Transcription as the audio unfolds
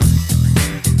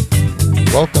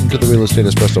Welcome to the Real Estate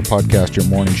Espresso Podcast, your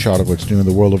morning shot of what's new in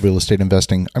the world of real estate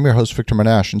investing. I'm your host, Victor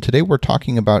Monash, and today we're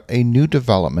talking about a new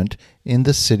development in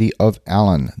the city of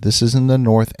Allen. This is in the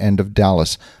north end of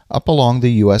Dallas, up along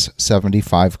the US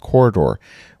 75 corridor,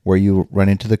 where you run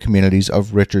into the communities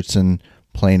of Richardson,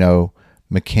 Plano,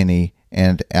 McKinney,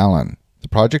 and Allen. The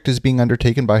project is being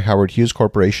undertaken by Howard Hughes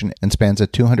Corporation and spans a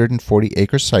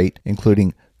 240-acre site,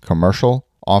 including commercial,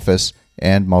 office,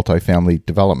 and multifamily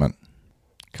development.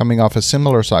 Coming off a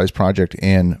similar-sized project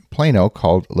in Plano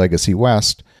called Legacy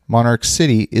West, Monarch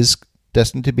City is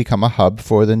destined to become a hub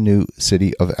for the new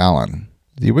city of Allen.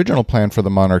 The original plan for the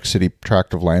Monarch City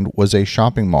tract of land was a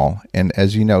shopping mall, and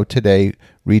as you know, today,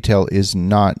 retail is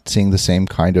not seeing the same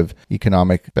kind of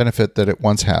economic benefit that it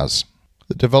once has.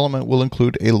 The development will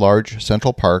include a large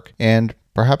central park and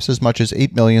perhaps as much as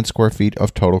 8 million square feet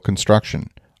of total construction,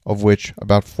 of which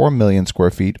about 4 million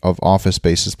square feet of office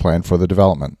space is planned for the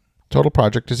development. Total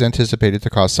project is anticipated to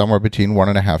cost somewhere between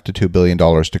 $1.5 to $2 billion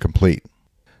to complete.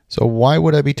 So why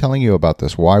would I be telling you about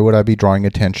this? Why would I be drawing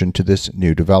attention to this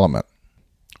new development?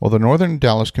 Well, the northern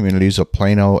Dallas communities of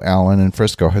Plano, Allen, and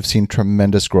Frisco have seen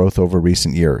tremendous growth over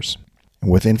recent years. And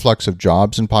with influx of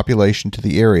jobs and population to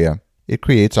the area, it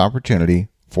creates opportunity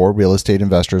for real estate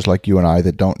investors like you and I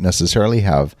that don't necessarily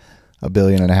have $1.5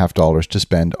 billion to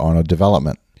spend on a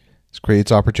development. This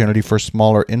creates opportunity for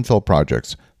smaller infill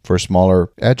projects, for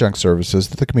smaller adjunct services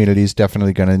that the community is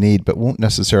definitely going to need but won't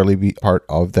necessarily be part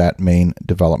of that main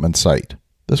development site.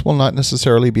 This will not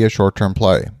necessarily be a short-term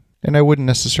play, and I wouldn't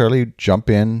necessarily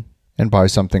jump in and buy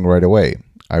something right away.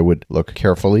 I would look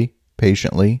carefully,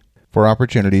 patiently, for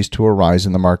opportunities to arise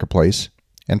in the marketplace,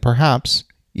 and perhaps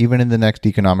even in the next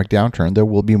economic downturn, there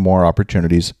will be more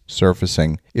opportunities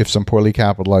surfacing if some poorly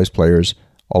capitalized players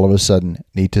all of a sudden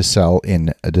need to sell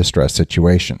in a distressed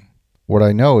situation. What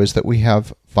I know is that we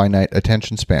have finite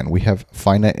attention span. We have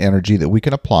finite energy that we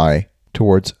can apply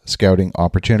towards scouting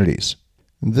opportunities.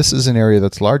 This is an area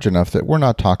that's large enough that we're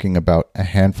not talking about a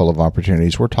handful of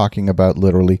opportunities. We're talking about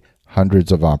literally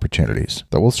hundreds of opportunities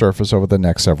that will surface over the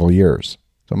next several years.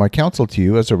 So my counsel to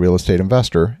you as a real estate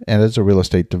investor and as a real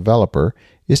estate developer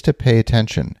is to pay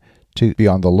attention, to be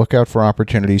on the lookout for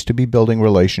opportunities to be building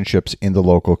relationships in the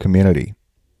local community.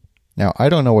 Now, I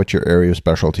don't know what your area of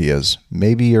specialty is.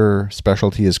 Maybe your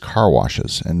specialty is car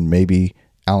washes, and maybe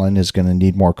Allen is going to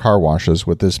need more car washes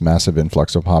with this massive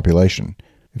influx of population.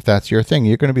 If that's your thing,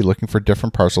 you're going to be looking for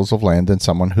different parcels of land than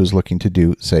someone who's looking to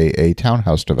do, say, a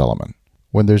townhouse development.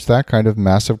 When there's that kind of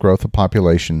massive growth of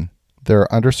population, there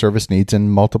are underserviced needs in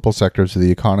multiple sectors of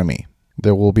the economy.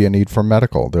 There will be a need for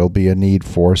medical. There will be a need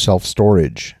for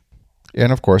self-storage.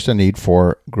 And, of course, a need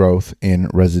for growth in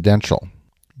residential,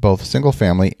 both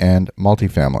single-family and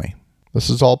multifamily.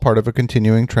 This is all part of a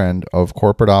continuing trend of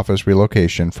corporate office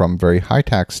relocation from very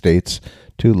high-tax states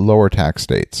to lower-tax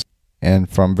states, and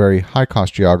from very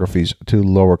high-cost geographies to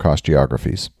lower-cost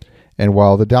geographies. And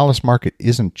while the Dallas market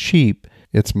isn't cheap,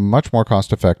 it's much more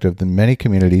cost-effective than many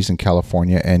communities in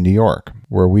California and New York,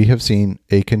 where we have seen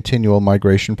a continual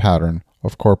migration pattern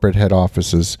of corporate head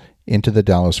offices into the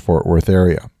Dallas-Fort Worth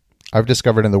area. I've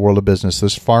discovered in the world of business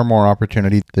there's far more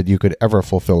opportunity than you could ever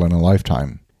fulfill in a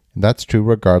lifetime. And that's true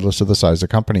regardless of the size of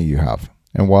company you have.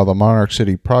 And while the Monarch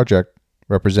City project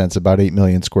represents about 8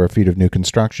 million square feet of new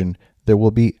construction, there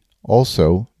will be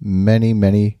also many,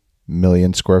 many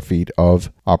million square feet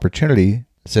of opportunity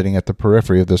sitting at the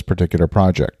periphery of this particular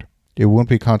project. It won't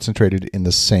be concentrated in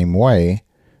the same way,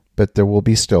 but there will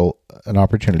be still an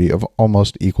opportunity of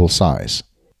almost equal size.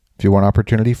 If you want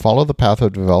opportunity, follow the path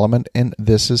of development, and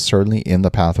this is certainly in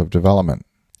the path of development.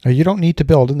 Now, you don't need to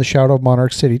build in the shadow of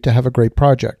Monarch City to have a great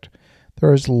project.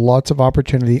 There is lots of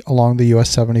opportunity along the US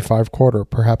 75 corridor,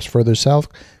 perhaps further south,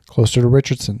 closer to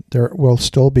Richardson. There will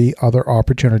still be other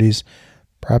opportunities,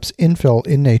 perhaps infill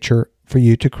in nature, for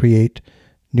you to create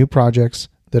new projects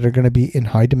that are going to be in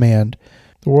high demand.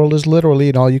 The world is literally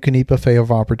an all-you-can-eat buffet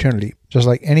of opportunity. Just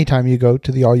like any time you go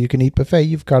to the all-you-can-eat buffet,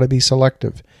 you've got to be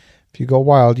selective. If you go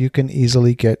wild, you can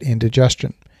easily get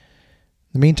indigestion.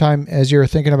 In the meantime, as you're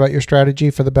thinking about your strategy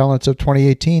for the balance of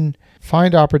 2018,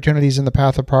 find opportunities in the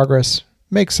path of progress,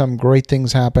 make some great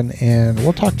things happen, and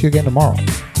we'll talk to you again tomorrow.